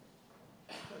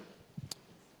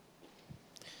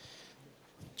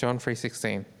John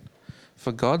 3:16.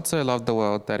 For God so loved the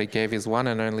world that he gave his one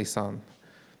and only Son,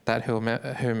 that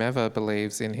whomever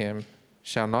believes in him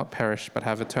shall not perish but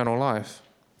have eternal life.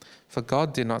 For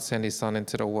God did not send his Son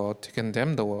into the world to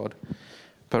condemn the world,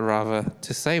 but rather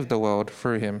to save the world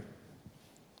through him.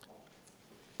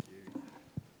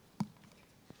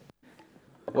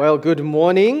 Well, good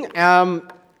morning. I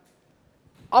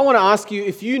want to ask you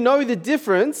if you know the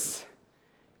difference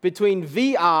between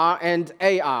VR and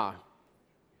AR.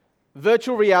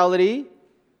 Virtual reality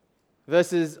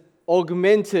versus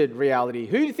augmented reality.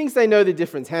 Who thinks they know the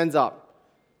difference? Hands up.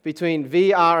 Between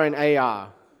VR and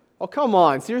AR. Oh, come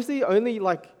on. Seriously? Only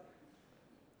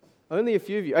a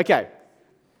few of you. Okay.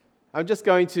 I'm just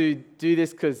going to do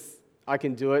this because I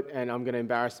can do it and I'm going to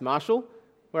embarrass Marshall.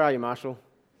 Where are you, Marshall?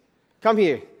 Come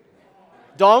here.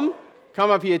 Dom,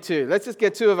 come up here too. Let's just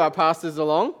get two of our pastors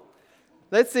along.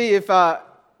 Let's see if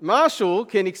Marshall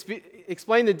can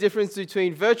explain the difference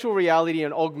between virtual reality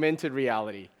and augmented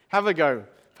reality. Have a go,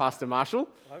 Pastor Marshall.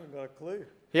 I haven't got a clue.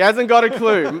 He hasn't got a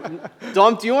clue.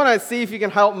 Dom, do you want to see if you can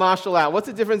help Marshall out? What's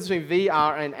the difference between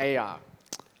VR and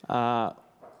AR?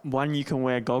 One you can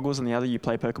wear goggles and the other you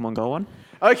play Pokemon Go on.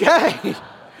 Okay.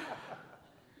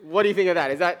 What do you think of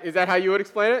that? Is that how you would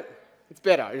explain it? It's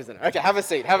better, isn't it? Okay, have a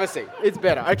seat. It's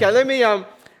better. Okay,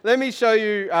 let me show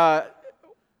you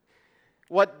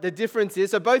what the difference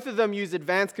is. So both of them use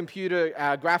advanced computer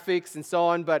graphics and so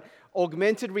on, but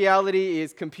augmented reality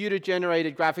is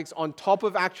computer-generated graphics on top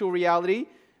of actual reality,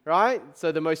 right?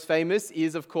 So the most famous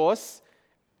is, of course,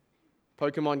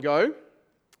 Pokemon Go.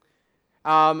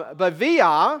 But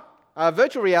VR,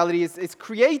 virtual reality, is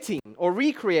creating or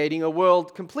recreating a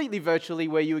world completely virtually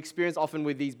where you experience often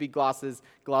with these big glasses,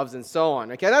 gloves, and so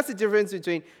on. Okay, that's the difference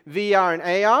between VR and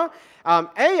AR.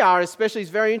 AR especially is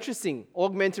very interesting,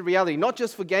 augmented reality, not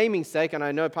just for gaming's sake, and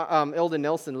I know Elder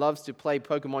Nelson loves to play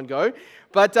Pokemon Go,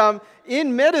 but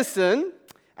in medicine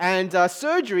and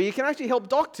surgery, you can actually help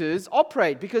doctors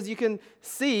operate because you can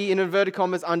see, in inverted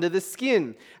commas, under the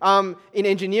skin. In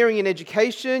engineering and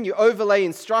education, you overlay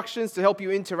instructions to help you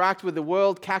interact with the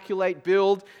world, calculate,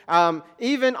 build.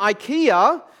 Even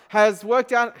IKEA has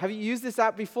worked out, have you used this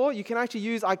app before? You can actually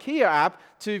use IKEA app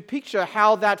to picture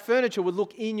how that furniture would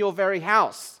look in your very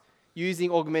house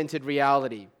using augmented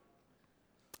reality.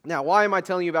 Now, why am I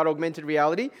telling you about augmented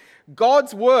reality?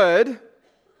 God's word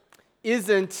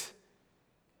isn't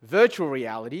virtual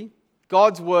reality.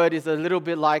 God's word is a little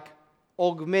bit like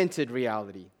augmented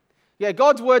reality. Yeah,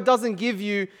 God's word doesn't give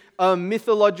you a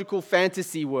mythological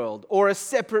fantasy world or a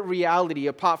separate reality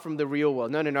apart from the real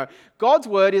world. No. God's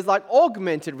word is like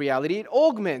augmented reality. It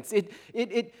augments.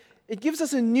 It gives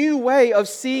us a new way of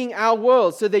seeing our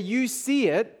world so that you see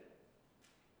it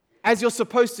as you're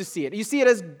supposed to see it. You see it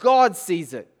as God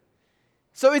sees it.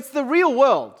 So it's the real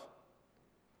world.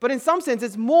 But in some sense,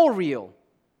 it's more real.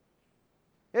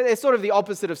 It's sort of the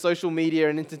opposite of social media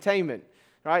and entertainment,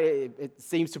 right? It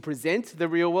seems to present the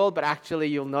real world, but actually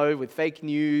you'll know with fake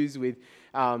news, with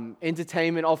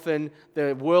entertainment, often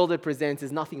the world it presents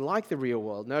is nothing like the real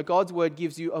world. No, God's word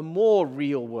gives you a more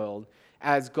real world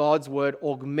as God's word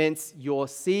augments your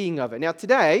seeing of it. Now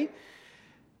today,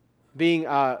 being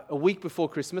a week before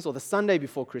Christmas, or the Sunday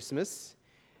before Christmas,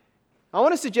 I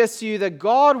want to suggest to you that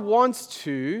God wants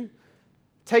to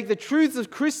take the truths of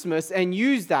Christmas and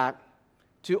use that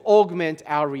to augment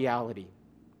our reality.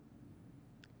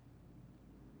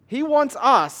 He wants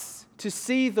us to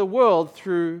see the world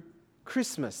through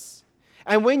Christmas.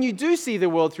 And when you do see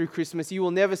the world through Christmas, you will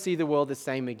never see the world the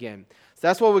same again. So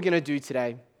that's what we're going to do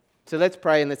today. So let's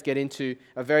pray and let's get into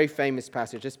a very famous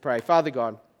passage. Let's pray. Father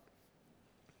God,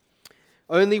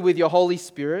 only with your Holy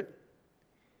Spirit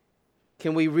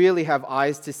can we really have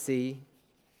eyes to see,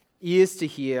 ears to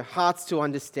hear, hearts to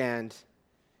understand,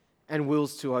 and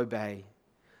wills to obey.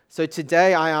 So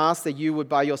today I ask that you would,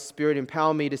 by your Spirit,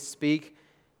 empower me to speak,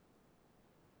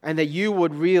 and that you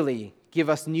would really give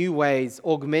us new ways,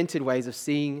 augmented ways of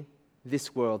seeing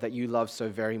this world that you love so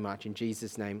very much. In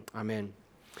Jesus' name, amen.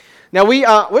 Now we're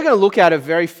going to look at a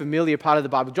very familiar part of the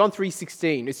Bible, John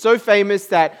 3:16. It's so famous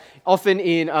that often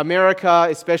in America,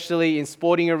 especially in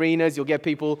sporting arenas, you'll get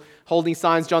people holding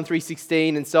signs, John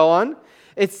 3:16 and so on.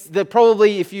 It's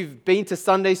probably, if you've been to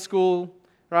Sunday school,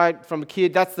 right, from a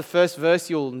kid, that's the first verse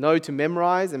you'll know to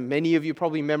memorize, and many of you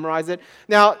probably memorize it.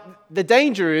 Now, the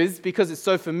danger is, because it's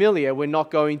so familiar, we're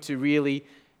not going to really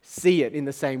see it in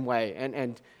the same way.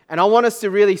 And I want us to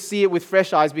really see it with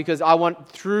fresh eyes, because I want,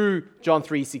 through John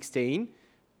 3:16,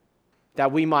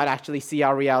 that we might actually see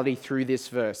our reality through this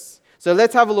verse. So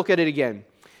let's have a look at it again.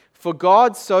 For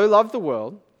God so loved the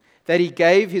world that he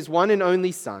gave his one and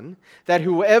only Son, that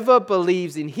whoever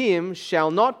believes in him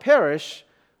shall not perish,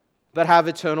 but have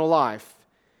eternal life.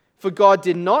 For God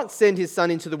did not send his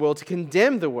Son into the world to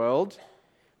condemn the world,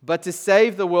 but to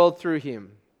save the world through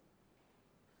him.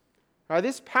 Now,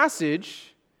 this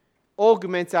passage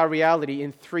augments our reality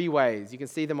in three ways. You can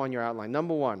see them on your outline.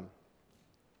 Number one,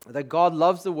 that God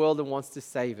loves the world and wants to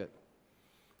save it.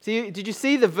 See, did you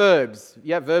see the verbs?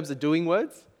 Yeah, verbs are doing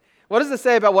words. What does it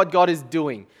say about what God is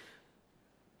doing?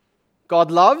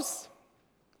 God loves,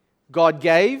 God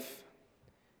gave,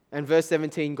 and verse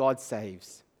 17, God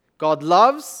saves. God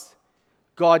loves,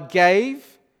 God gave,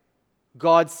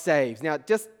 God saves. Now,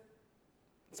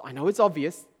 I know it's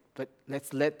obvious, but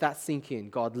let's let that sink in.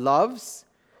 God loves,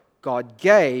 God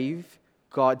gave,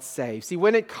 God saves. See,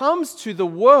 when it comes to the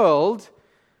world,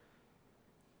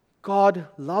 God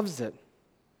loves it.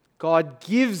 God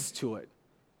gives to it.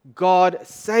 God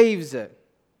saves it.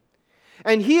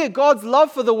 And here, God's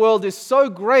love for the world is so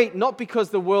great, not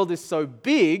because the world is so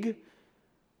big,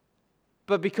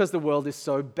 but because the world is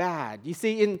so bad. You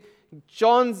see, in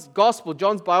John's gospel,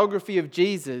 John's biography of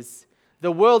Jesus,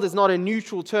 the world is not a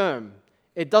neutral term.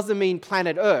 It doesn't mean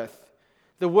planet Earth.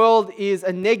 The world is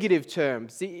a negative term.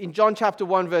 See, in John chapter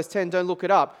 1, verse 10, don't look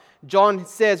it up. John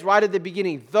says right at the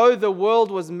beginning, though the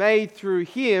world was made through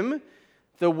him,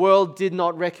 the world did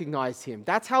not recognize him.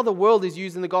 That's how the world is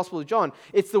used in the Gospel of John.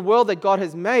 It's the world that God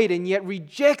has made and yet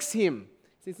rejects him.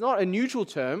 It's not a neutral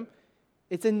term.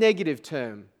 It's a negative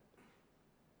term.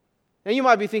 Now you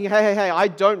might be thinking, hey, I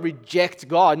don't reject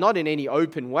God, not in any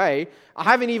open way. I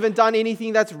haven't even done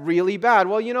anything that's really bad.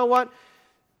 Well, you know what?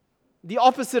 The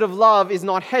opposite of love is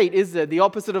not hate, is it? The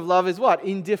opposite of love is what?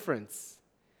 Indifference.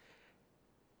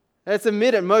 Let's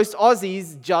admit it, most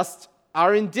Aussies just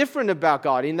are indifferent about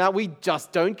God in that we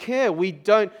just don't care. We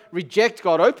don't reject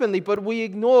God openly, but we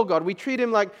ignore God. We treat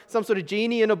him like some sort of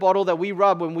genie in a bottle that we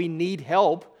rub when we need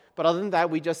help, but other than that,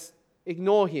 we just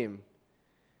ignore him.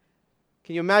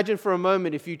 Can you imagine for a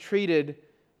moment if you treated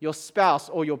your spouse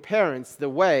or your parents the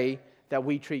way that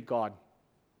we treat God?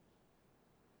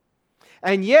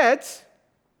 And yet,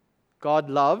 God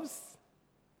loves,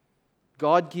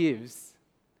 God gives,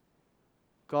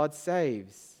 God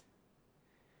saves.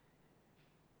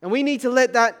 And we need to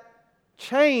let that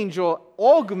change or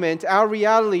augment our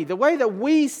reality. The way that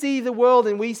we see the world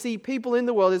and we see people in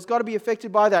the world has got to be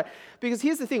affected by that. Because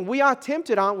here's the thing, we are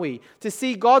tempted, aren't we, to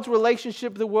see God's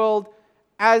relationship with the world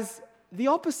as the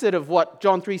opposite of what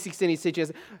John 3:16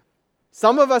 suggests.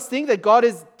 Some of us think that God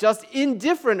is just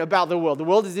indifferent about the world. The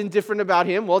world is indifferent about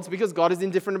him. Well, it's because God is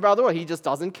indifferent about the world. He just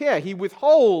doesn't care. He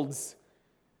withholds.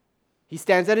 He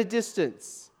stands at a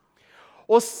distance.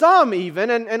 Or some even,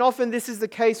 and often this is the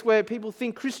case where people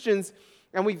think Christians,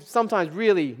 and we've sometimes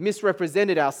really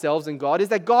misrepresented ourselves and God, is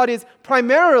that God is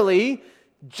primarily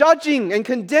judging and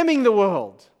condemning the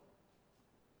world.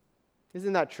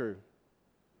 Isn't that true?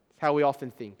 It's how we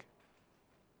often think.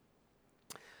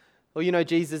 Well, you know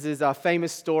Jesus'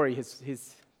 famous story,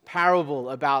 his parable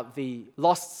about the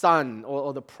lost son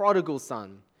or the prodigal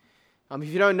son. If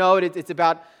you don't know it, it's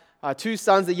about two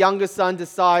sons. The younger son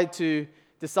decides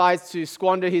to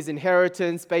squander his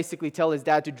inheritance, basically tell his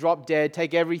dad to drop dead,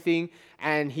 take everything,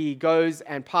 and he goes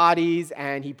and parties,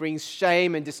 and he brings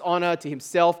shame and dishonor to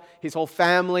himself, his whole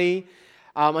family,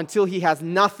 until he has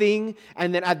nothing.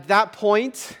 And then at that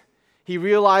point, he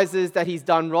realizes that he's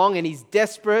done wrong, and he's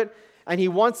desperate, and he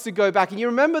wants to go back. And you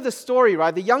remember the story,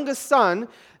 right? The youngest son,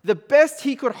 the best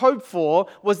he could hope for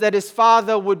was that his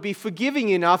father would be forgiving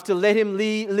enough to let him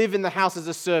live in the house as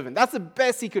a servant. That's the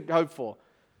best he could hope for.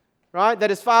 Right?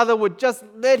 That his father would just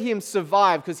let him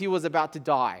survive because he was about to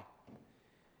die.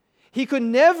 He could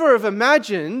never have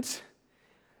imagined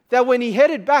that when he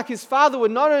headed back, his father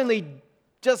would not only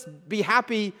just be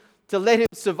happy to let him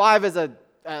survive as a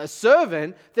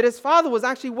servant, that his father was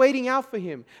actually waiting out for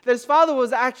him. That his father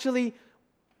was actually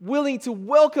willing to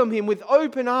welcome him with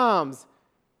open arms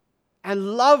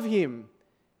and love him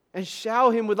and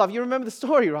shower him with love. You remember the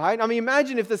story, right? I mean,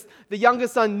 imagine if the younger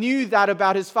son knew that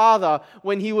about his father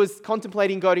when he was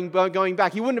contemplating going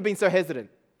back. He wouldn't have been so hesitant.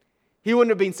 He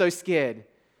wouldn't have been so scared.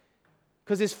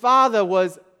 Because his father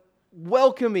was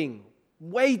welcoming,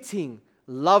 waiting,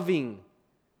 loving.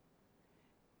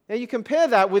 Now you compare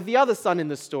that with the other son in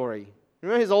the story.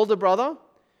 Remember his older brother?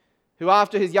 Who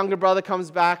after his younger brother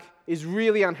comes back is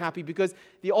really unhappy because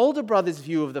the older brother's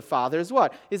view of the father is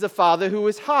what? Is a father who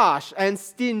is harsh and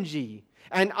stingy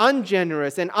and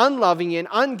ungenerous and unloving and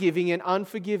ungiving and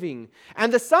unforgiving.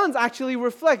 And the sons actually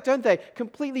reflect, don't they?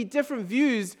 Completely different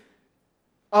views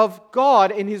of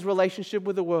God in his relationship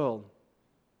with the world.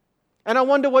 And I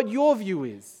wonder what your view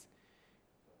is.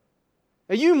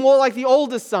 Are you more like the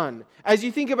older son? As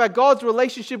you think about God's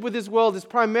relationship with his world is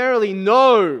primarily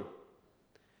no.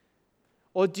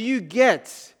 Or do you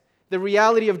get the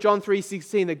reality of John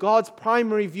 3:16 that God's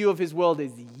primary view of his world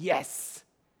is yes?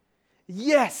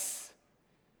 Yes!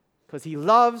 Because he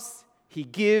loves, he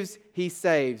gives, he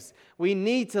saves. We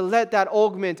need to let that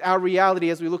augment our reality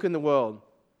as we look in the world.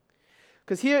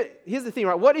 Because here's the thing,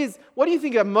 right? What do you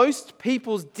think are most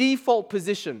people's default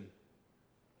position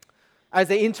as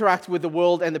they interact with the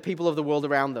world and the people of the world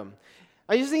around them?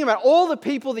 Are you just thinking about all the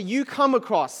people that you come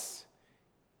across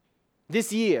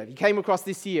this year,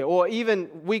 or even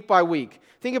week by week?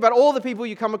 Think about all the people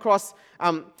you come across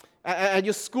at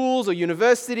your schools or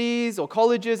universities or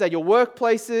colleges, at your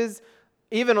workplaces,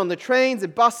 even on the trains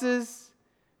and buses,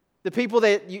 the people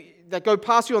that go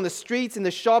past you on the streets, in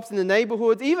the shops, in the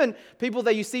neighborhoods, even people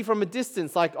that you see from a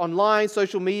distance, like online,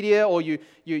 social media, or you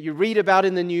read about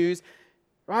in the news.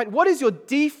 Right? What is your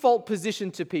default position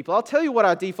to people? I'll tell you what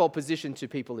our default position to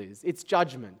people is. It's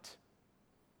judgment.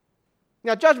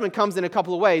 Now, judgment comes in a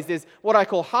couple of ways. There's what I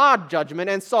call hard judgment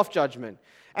and soft judgment.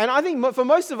 And I think for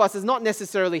most of us, it's not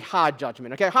necessarily hard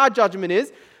judgment. Okay, hard judgment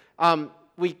is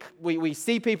we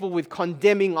see people with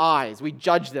condemning eyes. We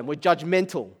judge them. We're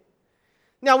judgmental.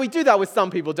 Now, we do that with some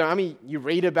people, don't we? I mean, you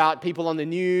read about people on the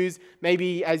news.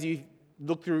 Maybe as you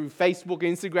look through Facebook,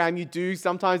 Instagram, you do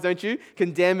sometimes, don't you?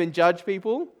 Condemn and judge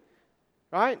people,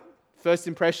 right? First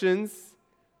impressions.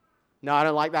 No, I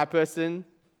don't like that person.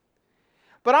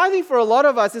 But I think for a lot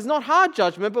of us, it's not hard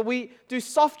judgment, but we do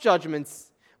soft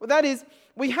judgments. Well, that is,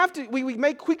 we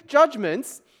make quick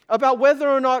judgments about whether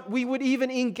or not we would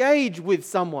even engage with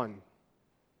someone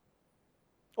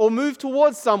or move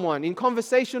towards someone in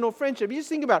conversation or friendship. You just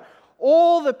think about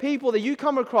all the people that you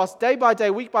come across day by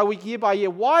day, week by week, year by year.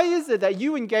 Why is it that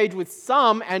you engage with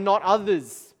some and not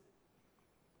others?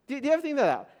 Do you ever think about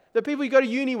that? The people you go to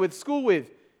uni with, school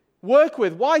with, work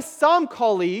with. Why some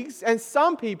colleagues and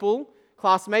some people,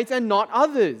 classmates, and not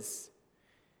others?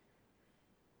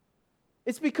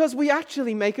 It's because we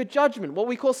actually make a judgment, what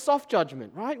we call soft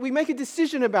judgment, right? We make a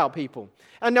decision about people.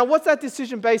 And now what's that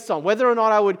decision based on? Whether or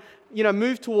not I would,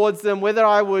 move towards them, whether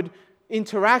I would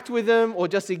interact with them or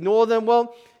just ignore them.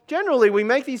 Well, generally we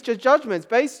make these judgments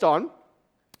based on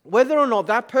whether or not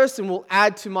that person will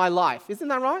add to my life. Isn't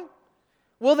that right?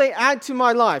 Will they add to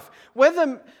my life?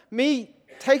 Whether me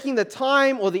taking the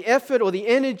time or the effort or the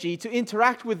energy to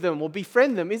interact with them or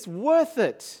befriend them is worth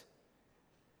it.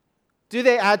 Do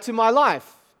they add to my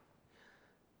life?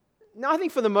 Now, I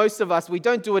think for the most of us, we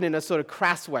don't do it in a sort of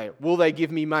crass way. Will they give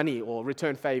me money or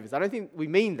return favors? I don't think we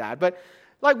mean that. But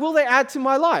will they add to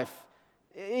my life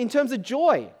in terms of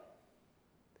joy?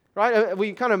 Right?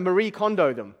 We kind of Marie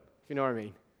Kondo them, if you know what I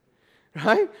mean.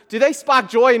 Right? Do they spark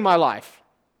joy in my life?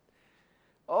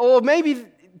 Or maybe,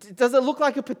 does it look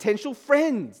like a potential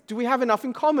friend? Do we have enough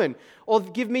in common? Or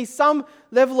give me some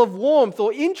level of warmth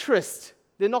or interest?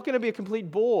 They're not going to be a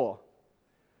complete bore.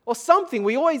 Or something,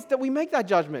 we make that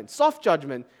judgment, soft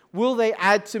judgment. Will they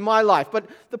add to my life? But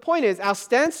the point is, our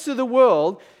stance to the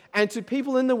world and to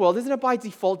people in the world, isn't it by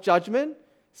default judgment?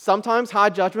 Sometimes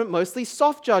hard judgment, mostly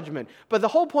soft judgment. But the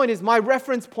whole point is, my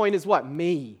reference point is what?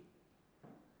 Me.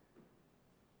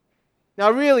 Now, I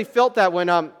really felt that when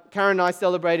Karen and I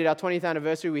celebrated our 20th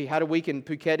anniversary. We had a week in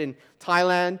Phuket in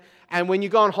Thailand. And when you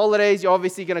go on holidays, you're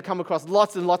obviously going to come across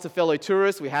lots and lots of fellow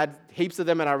tourists. We had heaps of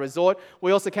them at our resort.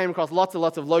 We also came across lots and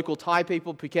lots of local Thai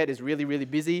people. Phuket is really, really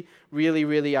busy, really,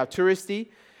 really touristy.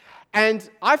 And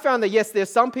I found that, yes, there's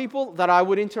some people that I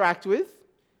would interact with,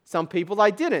 some people I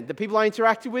didn't. The people I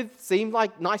interacted with seemed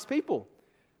like nice people.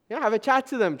 Have a chat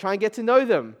to them, try and get to know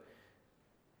them.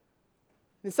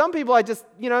 And some people I just,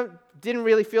 didn't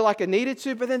really feel like I needed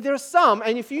to, but then there are some,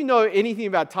 and if you know anything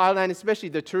about Thailand, especially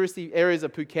the touristy areas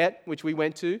of Phuket, which we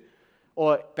went to,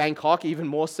 or Bangkok even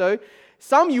more so,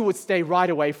 some you would stay right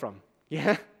away from,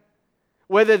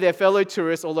 whether they're fellow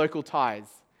tourists or local Thais.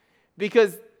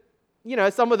 Because,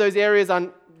 some of those areas are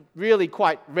really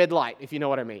quite red light, if you know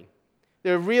what I mean.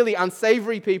 They're really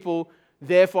unsavory people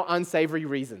there for unsavory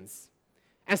reasons.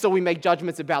 And so we make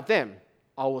judgments about them.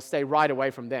 I will stay right away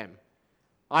from them.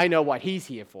 I know what he's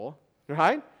here for,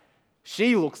 right?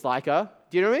 She looks like her.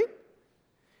 Do you know what I mean?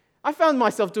 I found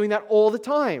myself doing that all the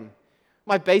time.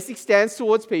 My basic stance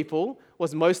towards people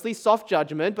was mostly soft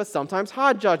judgment, but sometimes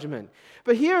hard judgment.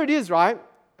 But here it is, right?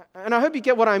 And I hope you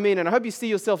get what I mean, and I hope you see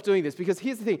yourself doing this, because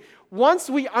here's the thing. Once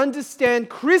we understand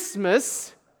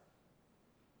Christmas,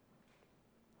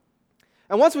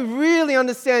 and once we really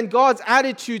understand God's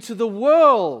attitude to the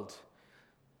world,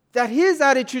 that His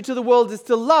attitude to the world is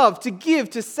to love, to give,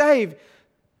 to save,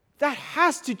 that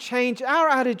has to change our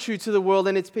attitude to the world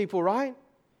and its people, right?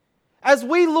 As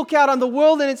we look out on the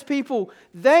world and its people,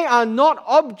 they are not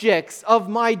objects of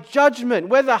my judgment,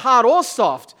 whether hard or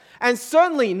soft. and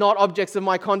certainly not objects of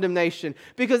my condemnation.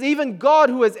 Because even God,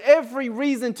 who has every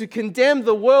reason to condemn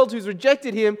the world who's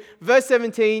rejected him, verse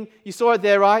 17, you saw it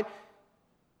there, right?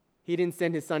 He didn't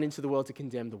send his son into the world to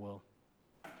condemn the world.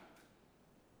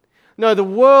 No, the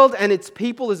world and its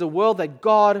people is a world that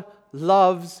God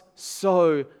loves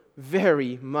so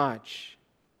very much.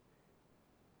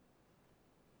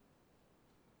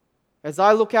 As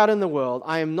I look out in the world,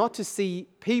 I am not to see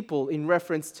people in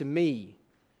reference to me.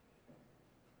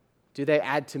 Do they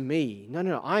add to me?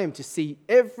 No. I am to see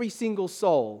every single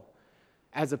soul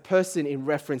as a person in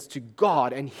reference to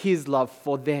God and his love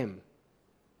for them.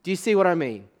 Do you see what I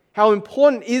mean? How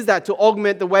important is that to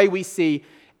augment the way we see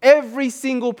every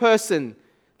single person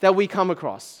that we come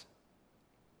across?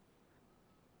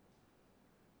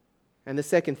 And the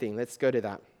second thing, let's go to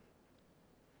that.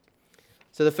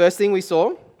 So the first thing we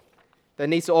saw that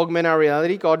needs to augment our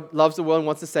reality, God loves the world and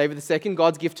wants to save it. The second,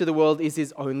 God's gift to the world is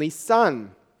his only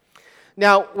son.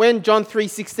 Now, when John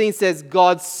 3:16 says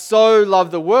God so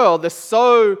loved the world, the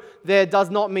so there does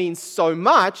not mean so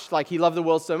much, like he loved the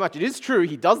world so much. It is true,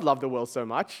 he does love the world so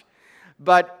much.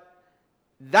 But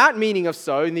that meaning of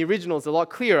so in the original is a lot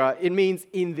clearer. It means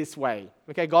in this way.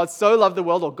 Okay, God so loved the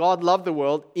world, or God loved the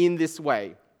world in this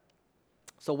way.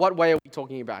 So what way are we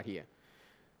talking about here?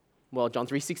 Well, John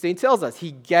 3:16 tells us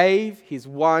he gave his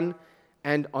one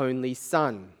and only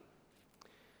son.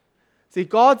 See,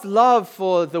 God's love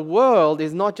for the world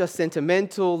is not just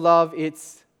sentimental love,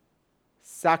 it's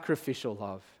sacrificial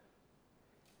love.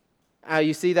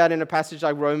 You see that in a passage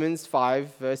like Romans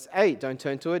 5, verse 8. Don't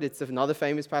turn to it. It's another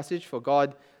famous passage. For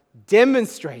God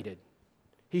demonstrated,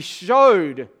 he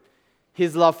showed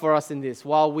his love for us in this.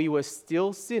 While we were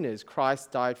still sinners,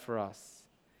 Christ died for us.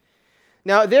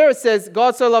 Now, there it says,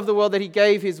 God so loved the world that he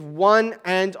gave his one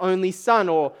and only son,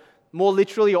 or more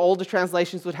literally, older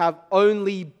translations would have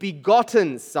only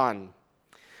begotten son.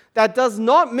 That does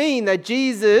not mean that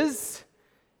Jesus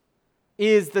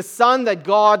is the son that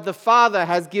God the Father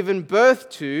has given birth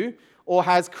to or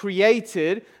has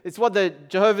created. It's what the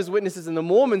Jehovah's Witnesses and the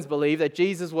Mormons believe, that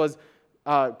Jesus was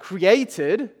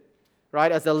created,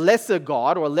 right, as a lesser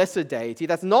God or a lesser deity.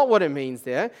 That's not what it means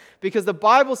there, because the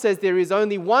Bible says there is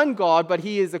only one God, but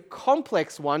he is a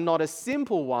complex one, not a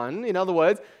simple one. In other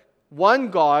words, one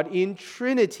God in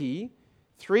Trinity,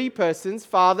 three persons,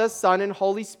 Father, Son, and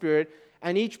Holy Spirit,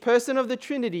 and each person of the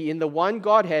Trinity in the one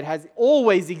Godhead has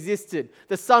always existed.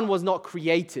 The Son was not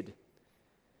created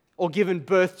or given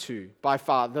birth to by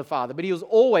the Father, but he was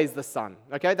always the Son.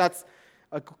 Okay, that's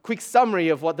a quick summary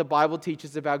of what the Bible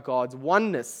teaches about God's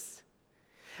oneness.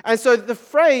 And so the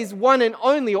phrase one and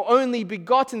only, or only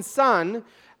begotten Son,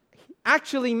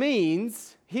 actually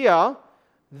means here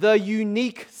the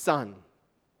unique Son,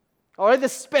 or the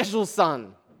special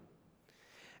Son.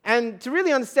 And to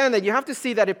really understand that, you have to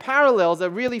see that it parallels a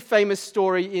really famous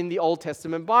story in the Old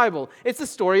Testament Bible. It's the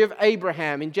story of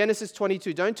Abraham in Genesis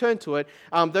 22. Don't turn to it.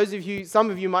 Some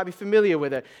of you might be familiar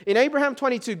with it. In Abraham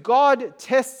 22, God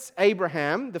tests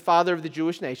Abraham, the father of the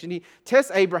Jewish nation. He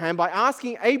tests Abraham by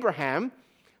asking Abraham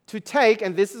to take,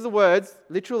 and this is the words,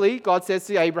 literally, God says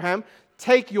to Abraham,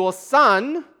 take your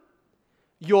son,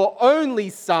 your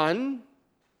only son,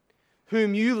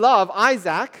 whom you love,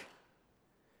 Isaac,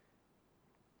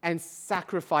 and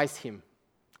sacrifice him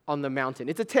on the mountain.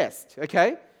 It's a test,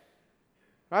 okay?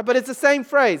 Right? But it's the same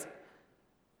phrase.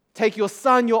 Take your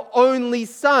son, your only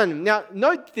son. Now,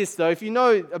 note this though, if you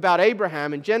know about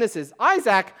Abraham in Genesis,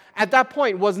 Isaac at that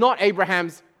point was not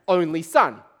Abraham's only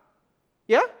son.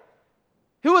 Yeah?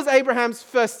 Who was Abraham's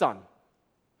first son?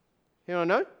 You don't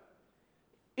know?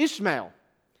 Ishmael.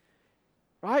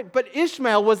 Right? But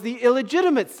Ishmael was the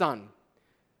illegitimate son.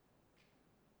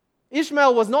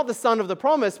 Ishmael was not the son of the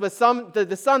promise, but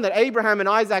the son that Abraham and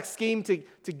Isaac schemed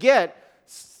to get,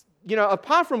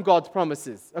 apart from God's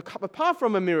promises, apart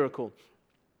from a miracle.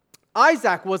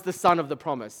 Isaac was the son of the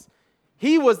promise.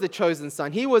 He was the chosen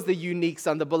son. He was the unique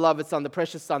son, the beloved son, the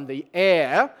precious son, the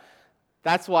heir.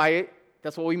 That's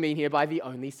what we mean here by the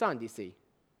only son, do you see?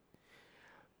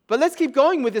 But let's keep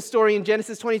going with this story in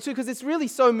Genesis 22 because it's really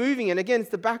so moving. And again, it's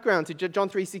the background to John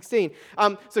 3:16.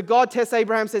 So God tests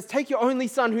Abraham, says, take your only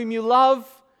son whom you love,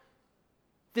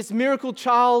 this miracle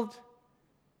child,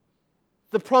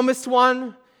 the promised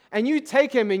one, and you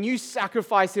take him and you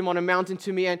sacrifice him on a mountain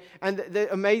to me. And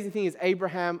the amazing thing is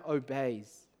Abraham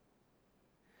obeys.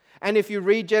 And if you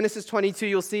read Genesis 22,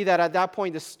 you'll see that at that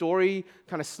point, the story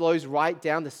kind of slows right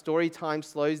down. The story time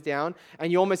slows down.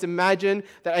 And you almost imagine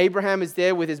that Abraham is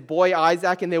there with his boy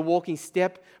Isaac, and they're walking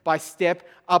step by step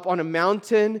up on a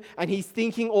mountain. And he's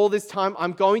thinking all this time,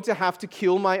 I'm going to have to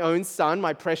kill my own son,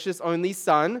 my precious only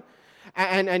son.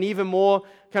 And even more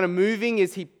kind of moving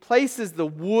is he places the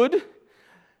wood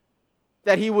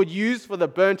that he would use for the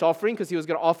burnt offering, because he was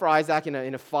going to offer Isaac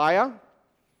in a fire.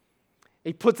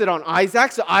 He puts it on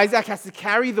Isaac, so Isaac has to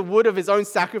carry the wood of his own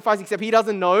sacrifice, except he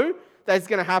doesn't know that it's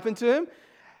going to happen to him.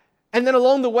 And then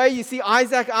along the way, you see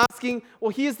Isaac asking,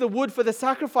 well, here's the wood for the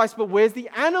sacrifice, but where's the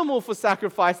animal for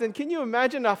sacrifice? And can you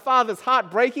imagine a father's heart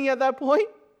breaking at that point?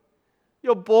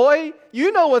 Your boy,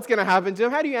 you know what's going to happen to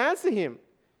him. How do you answer him?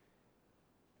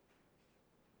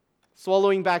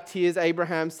 Swallowing back tears,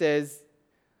 Abraham says,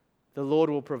 the Lord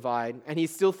will provide. And he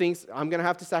still thinks, I'm going to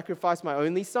have to sacrifice my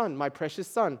only son, my precious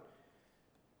son.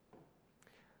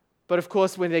 But of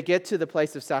course, when they get to the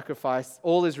place of sacrifice,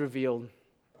 all is revealed.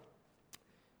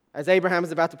 As Abraham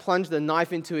is about to plunge the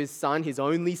knife into his son, his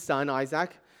only son,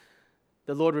 Isaac,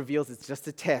 the Lord reveals it's just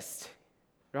a test,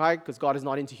 right? Because God is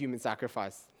not into human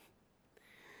sacrifice.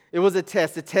 It was a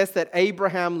test that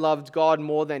Abraham loved God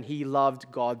more than he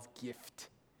loved God's gift.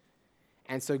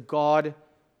 And so God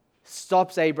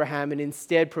stops Abraham and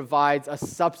instead provides a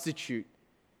substitute,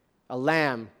 a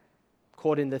lamb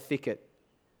caught in the thicket.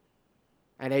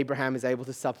 And Abraham is able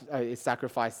to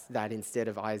sacrifice that instead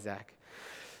of Isaac.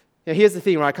 Now here's the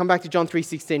thing, right? Come back to John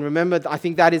 3:16. Remember, I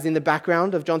think that is in the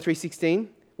background of John 3:16.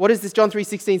 What is this John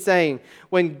 3:16 saying?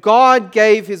 When God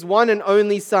gave his one and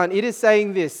only son, it is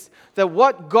saying this, that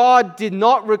what God did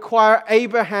not require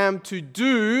Abraham to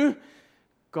do,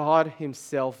 God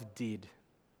himself did.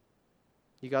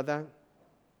 You got that?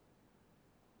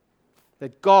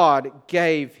 That God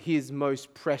gave his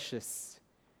most precious,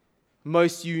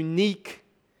 most unique,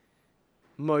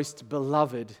 most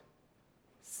beloved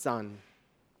son.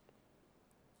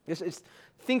 Just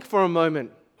think for a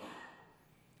moment.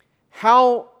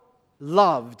 How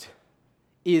loved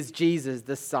is Jesus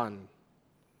the Son?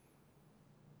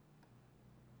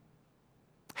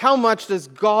 How much does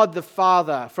God the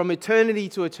Father, from eternity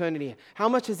to eternity, how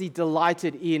much has he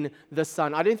delighted in the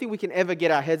Son? I don't think we can ever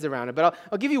get our heads around it, but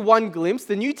I'll give you one glimpse.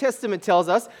 The New Testament tells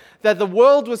us that the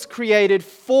world was created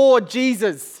for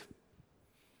Jesus.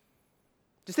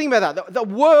 Just think about that. The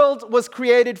world was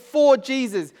created for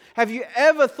Jesus. Have you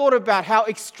ever thought about how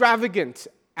extravagant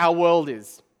our world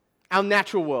is? Our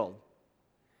natural world.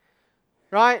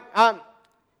 Right?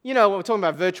 When we're talking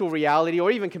about virtual reality or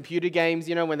even computer games,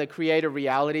 when they create a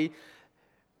reality,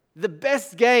 the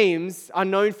best games are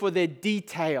known for their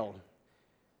detail.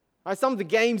 Right? Some of the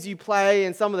games you play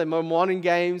and some of the more modern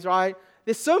games, right?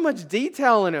 There's so much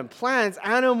detail in them. Plants,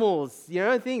 animals,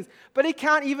 things. But it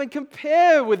can't even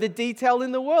compare with the detail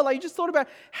in the world. Like, you just thought about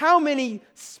how many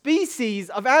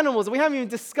species of animals that we haven't even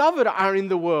discovered are in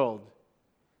the world.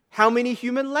 How many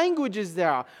human languages there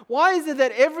are. Why is it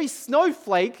that every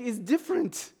snowflake is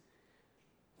different?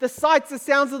 The sights, the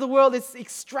sounds of the world, it's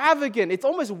extravagant. It's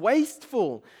almost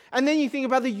wasteful. And then you think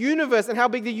about the universe and how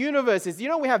big the universe is.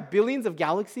 We have billions of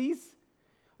galaxies,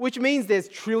 which means there's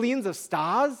trillions of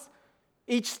stars.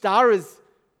 Each star is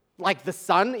like the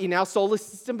sun in our solar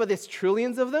system, but there's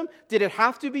trillions of them. Did it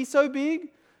have to be so big?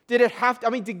 Did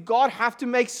God have to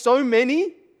make so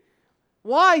many?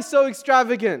 Why so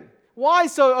extravagant? Why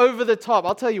so over the top?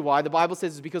 I'll tell you why. The Bible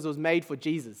says it's because it was made for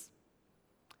Jesus,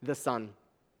 the Son.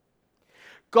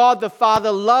 God the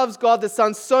Father loves God the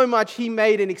Son so much, he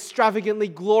made an extravagantly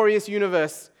glorious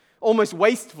universe, almost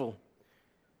wasteful.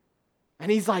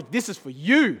 And he's like, this is for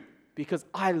you because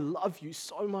I love you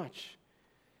so much.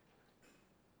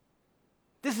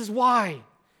 This is why.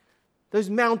 Those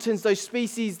mountains, those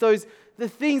species, the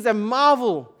things that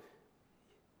marvel.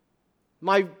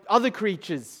 My other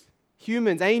creatures,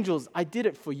 humans, angels, I did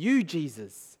it for you,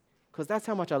 Jesus, because that's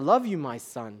how much I love you, my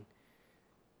son.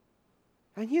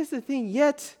 And here's the thing,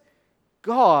 yet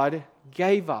God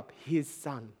gave up his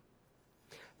son.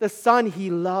 The son he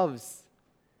loves.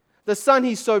 The son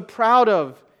he's so proud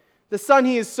of. The son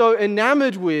he is so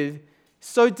enamored with,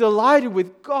 so delighted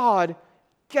with. God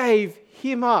gave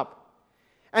him up.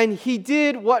 And he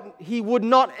did what he would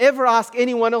not ever ask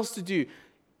anyone else to do.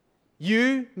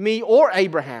 You, me, or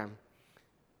Abraham.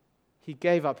 He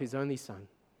gave up his only son.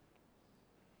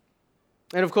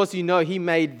 And of course, he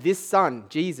made this son,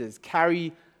 Jesus,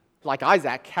 like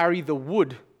Isaac, carry the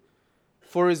wood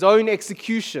for his own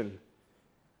execution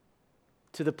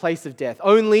to the place of death.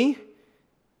 Only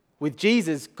with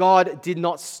Jesus, God did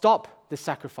not stop the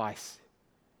sacrifice.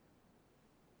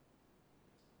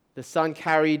 The Son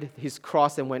carried his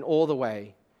cross and went all the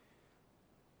way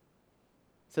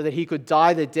so that he could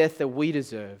die the death that we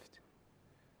deserved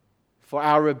for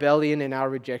our rebellion and our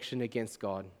rejection against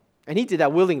God. And he did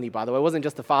that willingly, by the way. It wasn't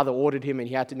just the Father ordered him and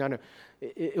he had to. No.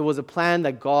 It was a plan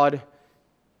that God,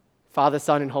 Father,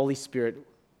 Son, and Holy Spirit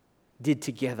did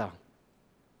together.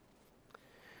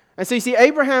 And so you see,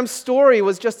 Abraham's story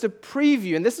was just a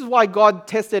preview. And this is why God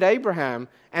tested Abraham.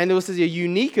 And it was a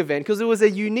unique event, because it was a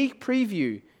unique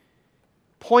preview,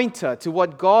 pointer to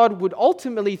what God would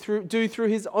ultimately do through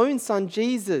his own son,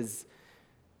 Jesus.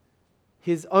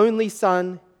 His only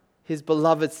son, his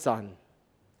beloved son.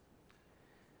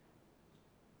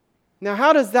 Now,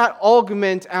 how does that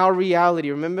augment our reality?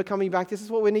 Remember, coming back, this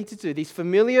is what we need to do. These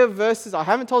familiar verses, I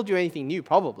haven't told you anything new,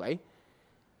 probably.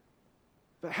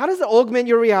 But how does it augment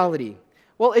your reality?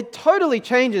 Well, it totally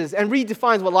changes and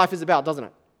redefines what life is about, doesn't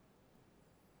it?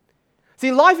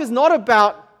 See, life is not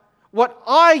about what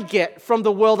I get from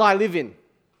the world I live in.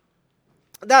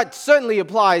 That certainly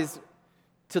applies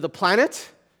to the planet.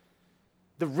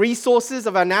 The resources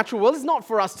of our natural world is not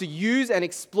for us to use and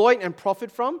exploit and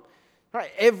profit from. Right?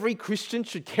 Every Christian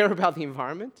should care about the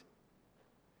environment.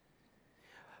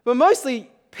 But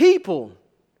mostly, people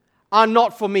are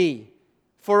not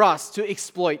for us to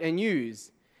exploit and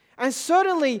use. And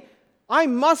certainly, I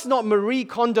must not Marie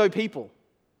Kondo people.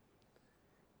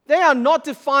 They are not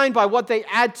defined by what they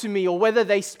add to me or whether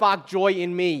they spark joy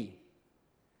in me.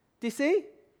 Do you see?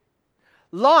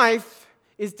 Life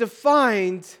is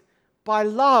defined by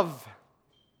love.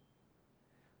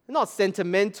 Not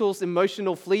sentimental,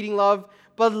 emotional, fleeting love,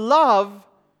 but love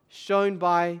shown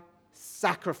by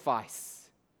sacrifice.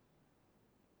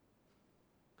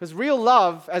 Because real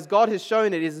love, as God has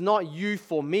shown it, is not you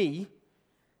for me,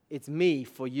 it's me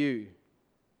for you.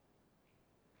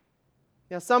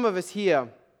 Now, some of us here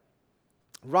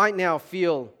right now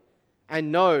feel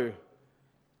and know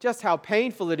just how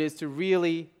painful it is to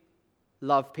really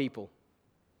love people.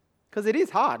 Because it is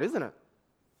hard, isn't it?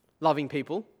 Loving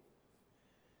people.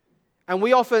 And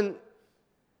we often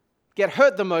get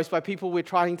hurt the most by people we're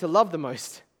trying to love the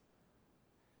most.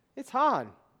 It's hard.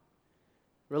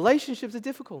 Relationships are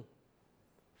difficult.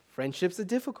 Friendships are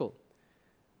difficult.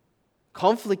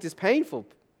 Conflict is painful.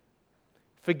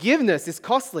 Forgiveness is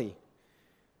costly.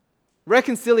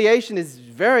 Reconciliation is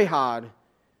very hard.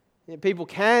 People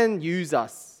can use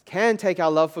us, can take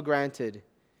our love for granted.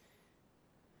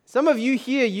 Some of you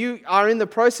here, you are in the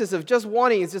process of just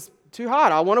wanting, it's just too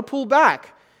hard. I want to pull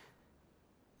back.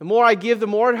 The more I give, the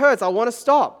more it hurts. I want to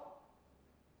stop.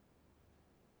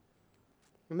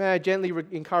 And may I gently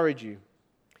encourage you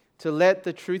to let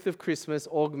the truth of Christmas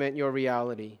augment your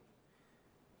reality.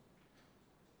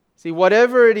 See,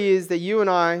 whatever it is that you and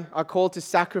I are called to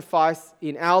sacrifice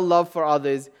in our love for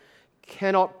others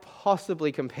cannot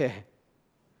possibly compare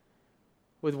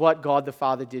with what God the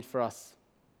Father did for us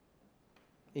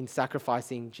in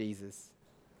sacrificing Jesus.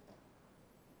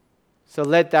 So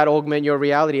let that augment your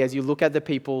reality as you look at the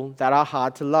people that are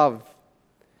hard to love.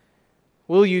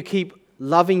 Will you keep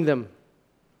loving them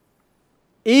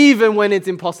even when it's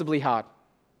impossibly hard?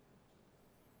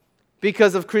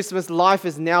 Because of Christmas, life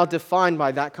is now defined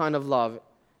by that kind of love.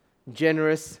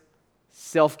 Generous,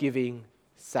 self-giving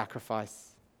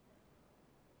sacrifice.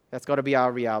 That's got to be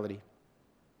our reality.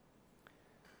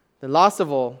 Then last of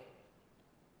all,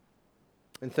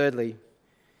 and thirdly,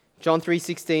 John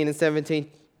 3:16 and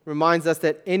 17 reminds us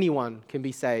that anyone can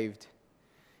be saved.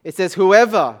 It says,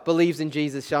 whoever believes in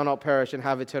Jesus shall not perish and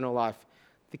have eternal life.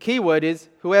 The key word is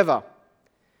whoever.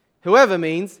 Whoever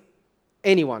means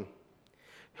anyone.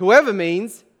 Whoever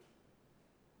means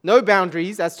no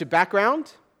boundaries as to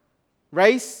background,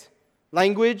 race,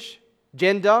 language,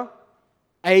 gender,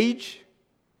 age.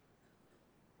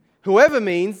 Whoever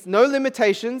means no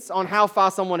limitations on how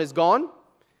far someone has gone,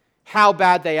 how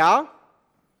bad they are,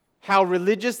 how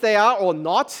religious they are or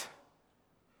not.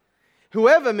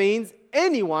 Whoever means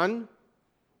anyone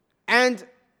and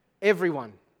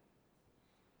everyone.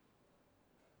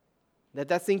 Let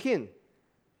that sink in.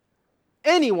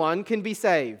 Anyone can be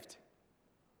saved.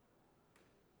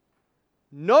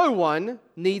 No one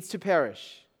needs to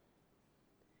perish.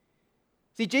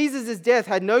 See, Jesus' death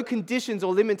had no conditions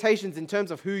or limitations in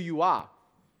terms of who you are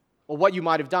or what you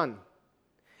might have done.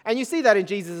 And you see that in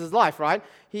Jesus' life, right?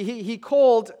 He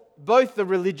called both the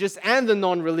religious and the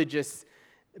non-religious,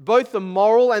 both the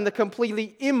moral and the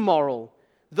completely immoral,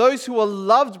 those who are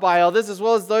loved by others as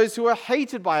well as those who are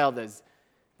hated by others,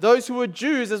 those who are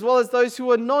Jews as well as those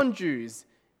who are non-Jews.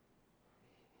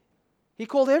 He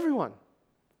called everyone.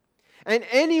 And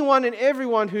anyone and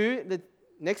everyone who, the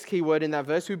next key word in that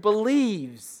verse, who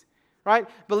believes, right?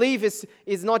 Believe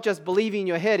is not just believing in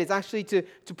your head, it's actually to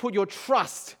put your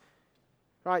trust,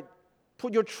 right?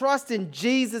 Put your trust in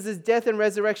Jesus' death and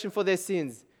resurrection for their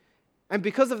sins. And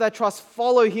because of that trust,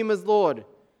 follow Him as Lord.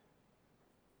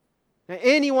 Now,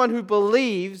 anyone who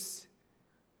believes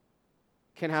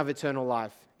can have eternal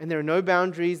life. And there are no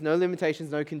boundaries, no limitations,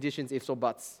 no conditions, ifs or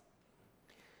buts.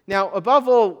 Now, above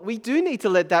all, we do need to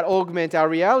let that augment our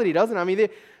reality, doesn't it? I mean,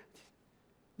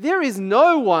 there is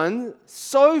no one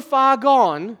so far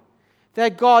gone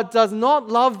that God does not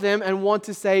love them and want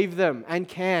to save them and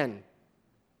can.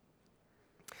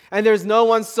 And there's no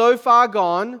one so far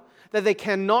gone that they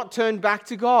cannot turn back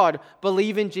to God,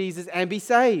 believe in Jesus, and be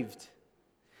saved.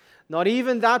 Not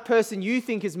even that person you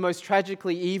think is most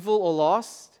tragically evil or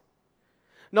lost.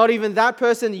 Not even that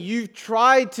person you've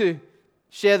tried to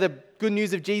share the good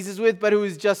news of Jesus with, but who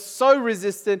is just so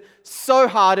resistant, so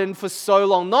hardened for so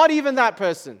long. Not even that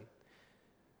person.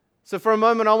 So for a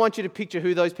moment, I want you to picture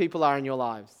who those people are in your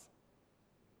lives.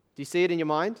 Do you see it in your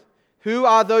mind? Who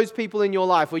are those people in your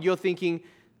life where you're thinking,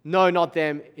 no, not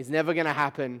them, it's never going to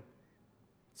happen,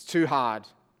 it's too hard?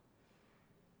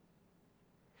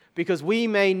 Because we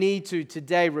may need to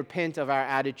today repent of our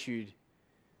attitude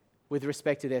with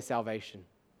respect to their salvation.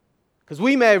 Because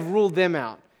we may have ruled them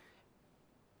out.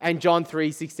 And John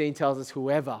 3:16 tells us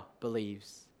whoever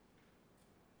believes.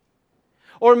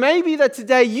 Or maybe that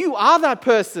today you are that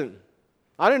person.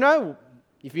 I don't know.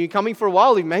 If you're coming for a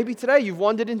while, maybe today you've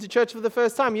wandered into church for the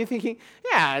first time. You're thinking,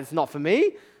 yeah, it's not for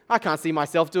me. I can't see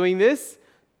myself doing this.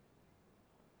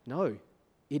 No,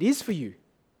 it is for you.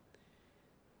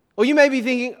 Or you may be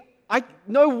thinking,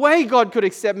 no way God could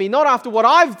accept me, not after what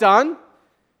I've done.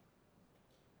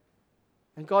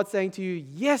 And God's saying to you,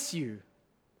 yes, you.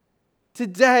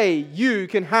 Today you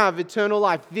can have eternal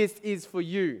life. This is for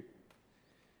you.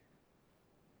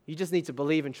 You just need to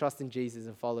believe and trust in Jesus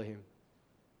and follow Him.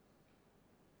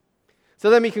 So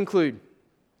let me conclude.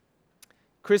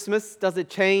 Christmas, does it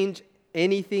change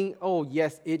anything? Oh,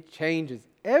 yes, it changes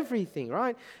everything,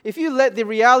 right? If you let the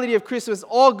reality of Christmas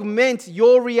augment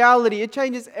your reality, it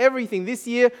changes everything. This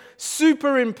year,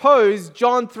 superimpose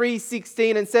John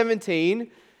 3:16 and 17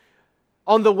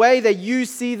 on the way that you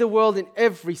see the world in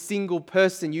every single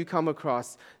person you come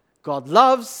across. God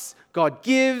loves, God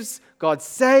gives, God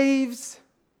saves.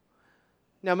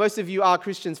 Now, most of you are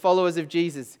Christians, followers of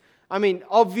Jesus. I mean,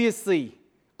 obviously,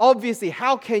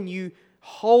 how can you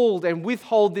hold and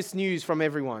withhold this news from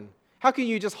everyone? How can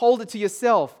you just hold it to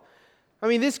yourself? I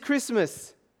mean, this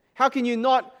Christmas, how can you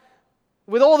not,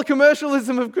 with all the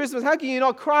commercialism of Christmas, how can you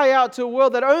not cry out to a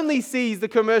world that only sees the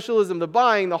commercialism, the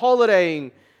buying, the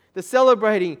holidaying, the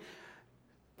celebrating,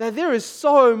 that there is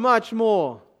so much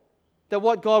more than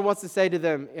what God wants to say to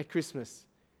them at Christmas?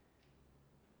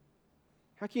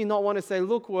 How can you not want to say,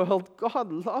 look, world,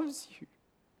 God loves you.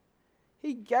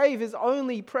 He gave His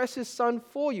only precious Son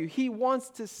for you. He wants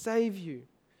to save you.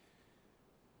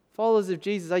 Followers of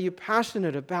Jesus, are you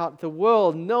passionate about the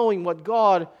world knowing what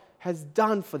God has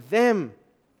done for them?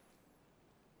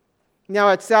 Now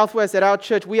at Southwest, at our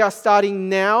church, we are starting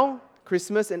now,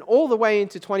 Christmas, and all the way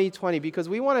into 2020, because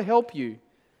we want to help you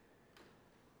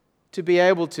to be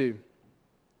able to.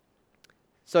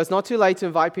 So it's not too late to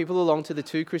invite people along to the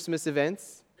 2 Christmas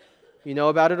events. You know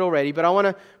about it already, but I want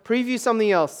to preview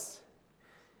something else.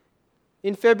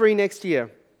 In February next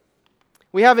year,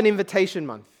 we have an invitation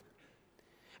month.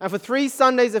 And for 3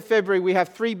 Sundays of February, we have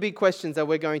 3 big questions that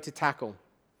we're going to tackle.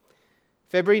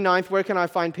 February 9th, where can I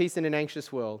find peace in an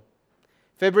anxious world?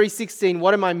 February 16th,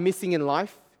 what am I missing in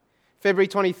life? February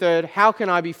 23rd, how can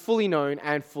I be fully known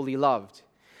and fully loved?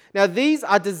 Now, these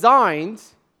are designed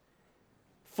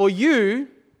for you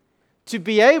to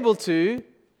be able to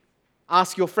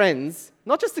ask your friends,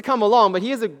 not just to come along, but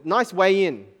here's a nice way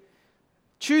in.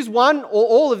 Choose one or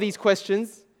all of these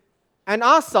questions and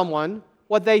ask someone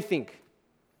what they think.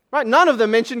 Right? None of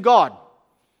them mention God.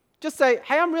 Just say,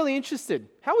 hey, I'm really interested.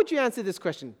 How would you answer this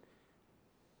question?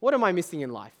 What am I missing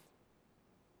in life?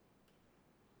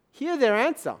 Hear their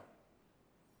answer.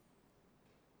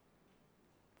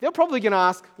 They're probably going to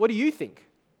ask, what do you think?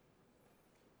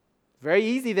 Very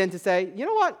easy then to say, you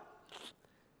know what?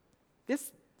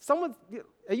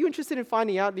 Are you interested in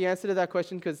finding out the answer to that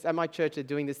question? Because at my church they're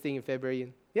doing this thing in February.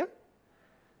 And yeah?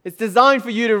 It's designed for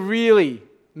you to really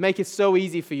make it so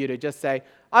easy for you to just say,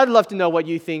 I'd love to know what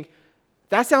you think.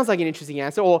 That sounds like an interesting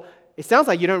answer. Or it sounds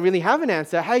like you don't really have an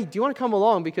answer. Hey, do you want to come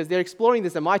along? Because they're exploring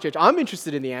this at my church. I'm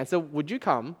interested in the answer. Would you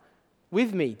come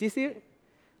with me? Do you see it?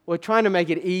 We're trying to make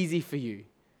it easy for you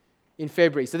in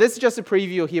February. So this is just a preview.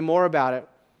 You'll hear more about it.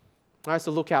 All right,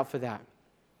 so look out for that.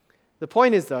 The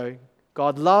point is, though,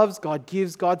 God loves, God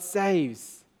gives, God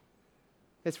saves.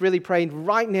 Let's really pray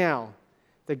right now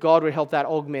that God would help that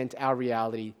augment our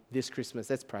reality this Christmas.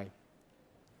 Let's pray.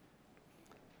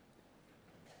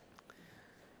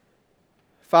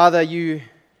 Father, you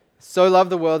so loved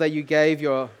the world that you gave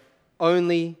your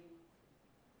only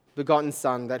begotten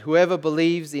Son, that whoever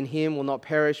believes in Him will not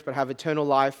perish but have eternal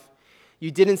life.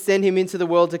 You didn't send Him into the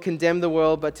world to condemn the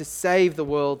world, but to save the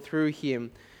world through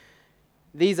Him.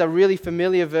 these are really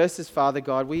familiar verses, Father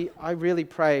God. We really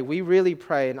pray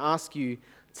and ask you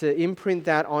to imprint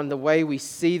that on the way we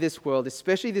see this world,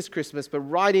 especially this Christmas, but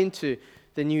right into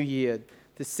the new year.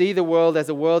 To see the world as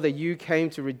a world that you came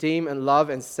to redeem and love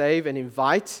and save and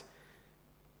invite.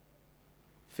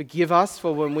 Forgive us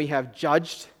for when we have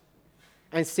judged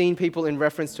and seen people in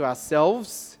reference to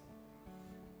ourselves.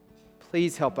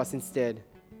 Please help us instead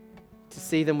to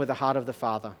see them with the heart of the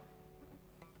Father.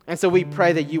 And so we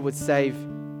pray that you would save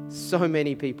so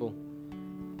many people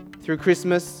through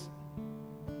Christmas,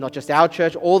 not just our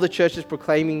church, all the churches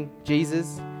proclaiming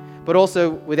Jesus, but also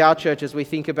with our church as we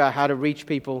think about how to reach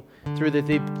people through the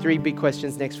three big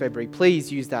questions next February.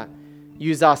 Please use that.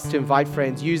 Use us to invite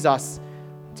friends. Use us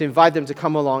to invite them to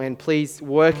come along, and please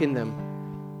work in them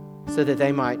so that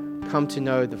they might come to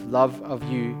know the love of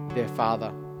you, their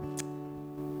Father.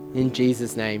 In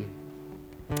Jesus' name,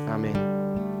 amen.